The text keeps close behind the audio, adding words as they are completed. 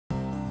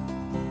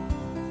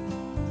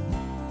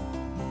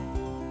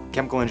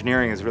Chemical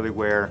engineering is really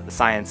where the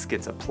science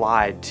gets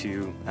applied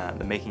to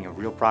the making of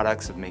real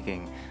products,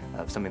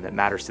 of something that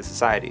matters to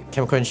society.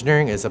 Chemical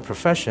engineering is a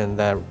profession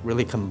that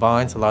really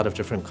combines a lot of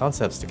different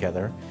concepts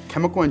together.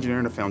 Chemical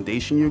engineering, the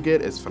foundation you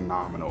get is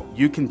phenomenal.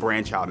 You can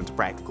branch out into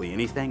practically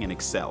anything and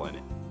excel in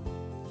it.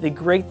 The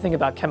great thing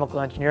about chemical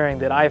engineering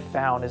that I've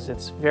found is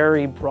it's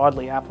very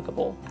broadly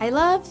applicable. I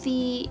love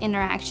the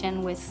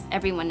interaction with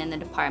everyone in the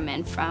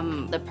department,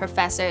 from the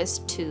professors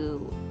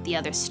to the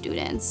other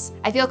students.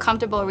 I feel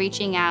comfortable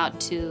reaching out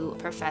to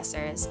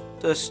professors.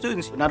 The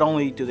students, not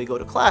only do they go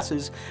to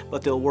classes,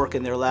 but they'll work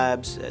in their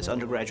labs as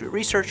undergraduate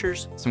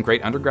researchers. Some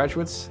great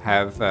undergraduates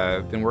have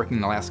been working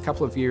in the last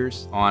couple of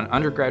years on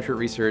undergraduate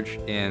research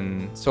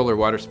in solar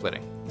water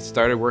splitting.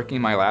 Started working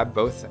in my lab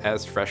both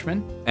as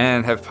freshmen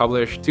and have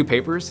published 2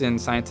 papers in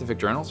scientific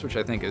journals, which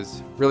I think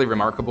is really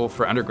remarkable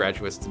for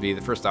undergraduates to be the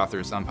first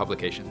authors on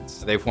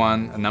publications. They've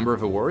won a number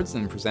of awards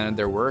and presented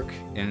their work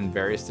in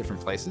various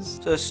different places.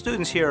 So the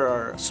students here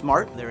are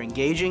smart, they're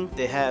engaging,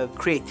 they have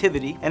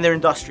creativity, and they're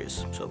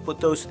industrious. So put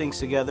those things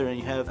together and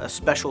you have a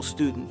special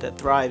student that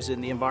thrives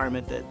in the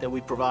environment that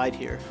we provide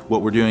here.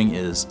 What we're doing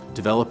is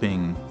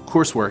developing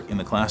coursework in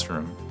the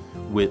classroom,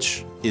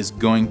 which is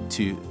going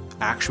to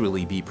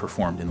actually be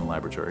performed in the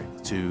laboratory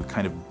to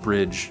kind of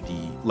bridge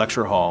the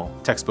lecture hall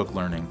textbook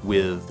learning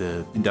with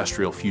the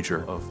industrial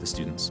future of the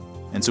students.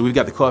 And so we've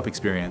got the co-op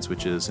experience,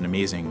 which is an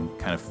amazing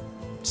kind of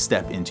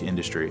step into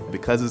industry.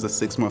 Because it's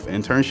a 6-month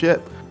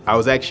internship, I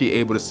was actually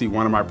able to see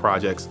one of my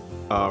projects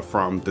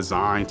from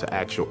design to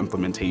actual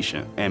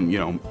implementation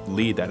and,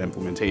 lead that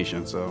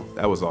implementation. So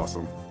that was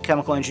awesome.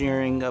 Chemical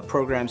engineering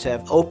programs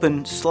have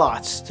open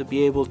slots to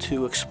be able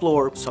to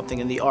explore something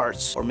in the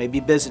arts or maybe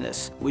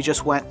business. We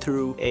just went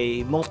through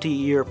a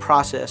multi-year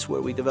process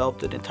where we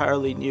developed an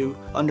entirely new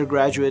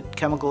undergraduate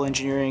chemical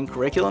engineering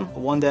curriculum,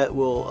 one that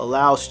will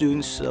allow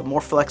students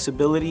more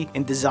flexibility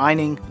in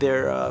designing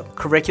their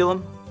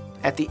curriculum.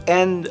 At the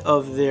end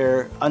of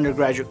their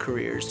undergraduate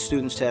careers,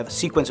 students have a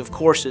sequence of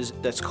courses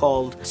that's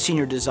called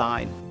senior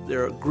design.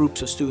 There are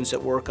groups of students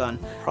that work on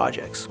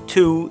projects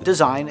to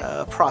design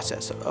a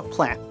process, a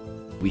plant.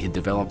 We had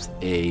developed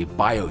a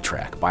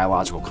bio-track,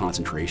 biological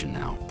concentration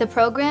now. The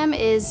program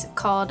is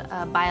called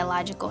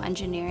biological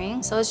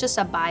engineering, so it's just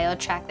a bio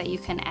track that you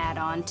can add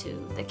on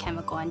to the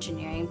chemical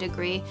engineering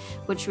degree,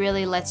 which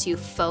really lets you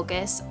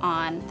focus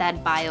on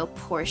that bio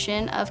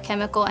portion of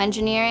chemical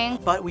engineering.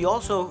 But we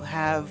also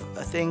have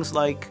things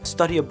like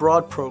study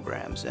abroad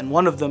programs, and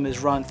one of them is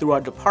run through our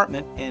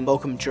department in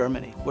Bochum,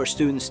 Germany, where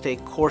students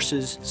take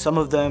courses. Some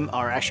of them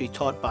are actually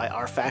taught by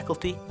our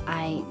faculty.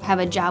 I have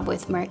a job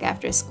with Merck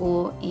after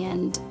school,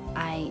 and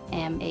I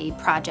am a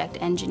project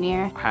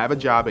engineer. I have a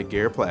job at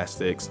Gear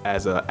Plastics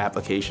as an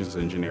applications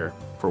engineer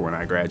for when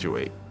I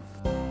graduate.